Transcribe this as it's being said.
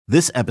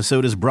This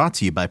episode is brought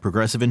to you by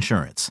Progressive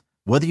Insurance.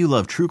 Whether you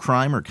love true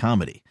crime or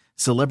comedy,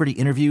 celebrity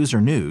interviews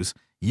or news,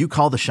 you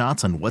call the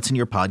shots on what's in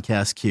your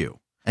podcast queue.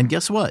 And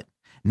guess what?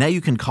 Now you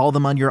can call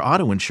them on your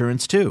auto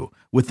insurance too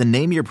with the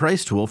Name Your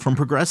Price tool from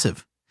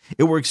Progressive.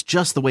 It works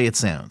just the way it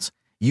sounds.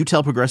 You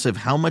tell Progressive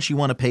how much you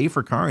want to pay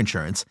for car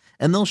insurance,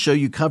 and they'll show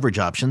you coverage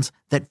options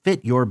that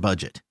fit your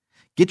budget.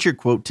 Get your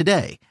quote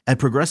today at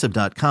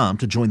Progressive.com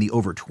to join the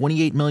over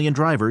 28 million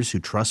drivers who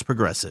trust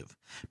Progressive.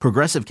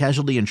 Progressive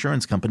Casualty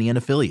Insurance Company and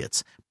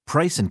Affiliates.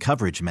 Price and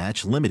coverage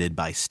match limited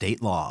by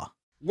state law.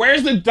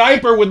 Where's the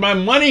diaper with my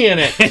money in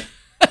it?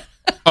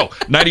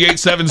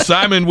 98.7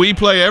 Simon, we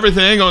play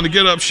everything on the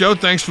Get Up Show.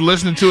 Thanks for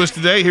listening to us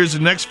today. Here's the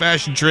next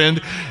fashion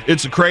trend.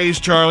 It's a craze,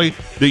 Charlie,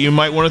 that you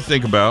might want to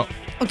think about.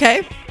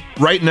 Okay.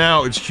 Right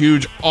now, it's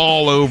huge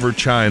all over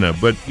China,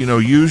 but,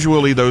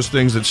 usually those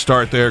things that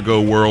start there go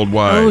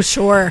worldwide. Oh,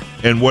 sure.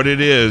 And what it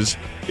is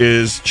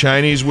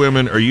Chinese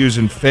women are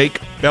using fake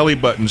belly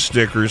button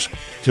stickers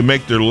to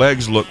make their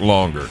legs look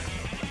longer.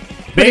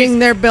 Putting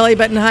their belly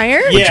button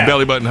higher? Put your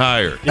belly button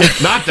higher.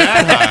 Not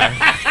that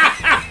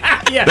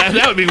high. Yeah.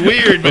 That would be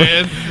weird,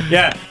 man.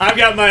 Yeah, I've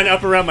got mine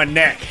up around my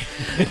neck.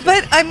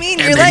 But, I mean,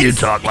 your And then you legs,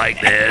 talk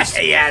like this.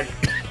 Yeah.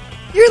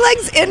 your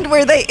legs end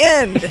where they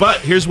end.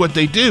 But here's what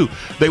they do.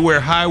 They wear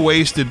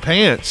high-waisted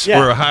pants Yeah.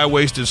 or a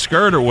high-waisted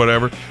skirt or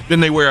whatever. Then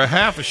they wear a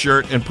half a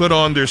shirt and put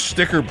on their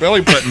sticker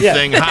belly button Yeah.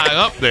 thing high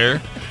up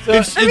there. So,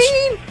 it's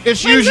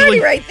Mine's usually already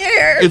right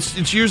there.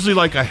 it's usually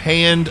like a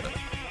hand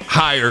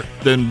higher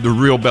than the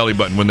real belly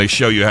button when they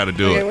show you how to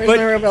do Okay, it. where's But-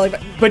 my real belly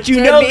button? But you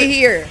Should know, it be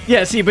here.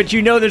 Yeah, see, but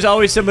there's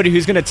always somebody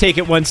who's going to take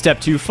it one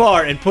step too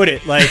far and put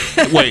it like,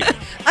 Wait,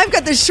 I've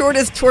got the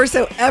shortest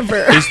torso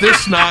ever. is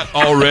this not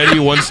already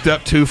one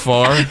step too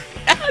far?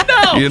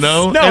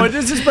 no, And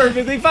this is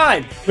perfectly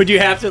fine. But you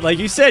have to, like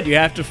you said, you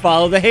have to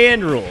follow the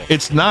hand rule.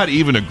 it's not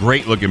even a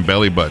great looking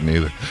belly button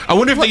either. I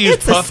wonder if Well, they use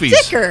it's a puffies.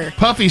 sticker.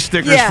 Puffy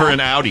stickers Yeah. for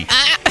an Audi.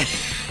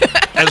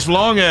 As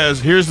long as,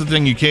 here's the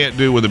thing you can't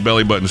do with a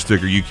belly button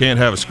sticker. You can't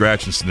have a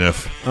scratch and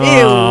sniff. Ew.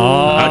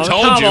 I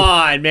told Come you.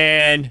 on,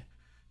 man.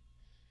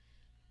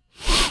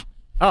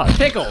 Oh,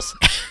 pickles.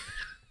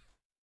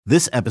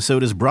 This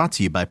episode is brought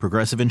to you by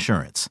Progressive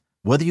Insurance.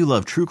 Whether you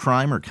love true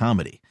crime or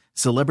comedy,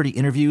 celebrity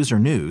interviews or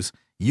news,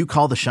 you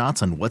call the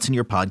shots on what's in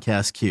your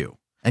podcast queue.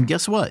 And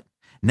guess what?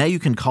 Now you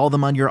can call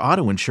them on your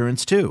auto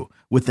insurance too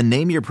with the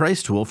Name Your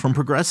Price tool from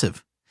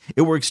Progressive.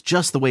 It works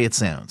just the way it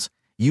sounds.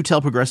 You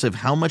tell Progressive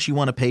how much you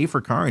want to pay for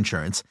car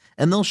insurance,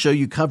 and they'll show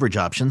you coverage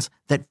options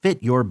that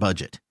fit your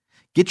budget.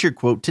 Get your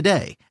quote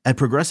today at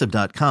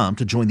Progressive.com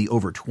to join the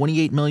over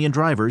 28 million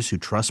drivers who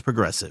trust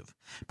Progressive.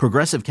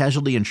 Progressive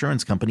Casualty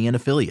Insurance Company and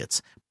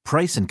Affiliates.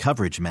 Price and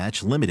coverage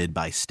match limited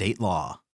by state law.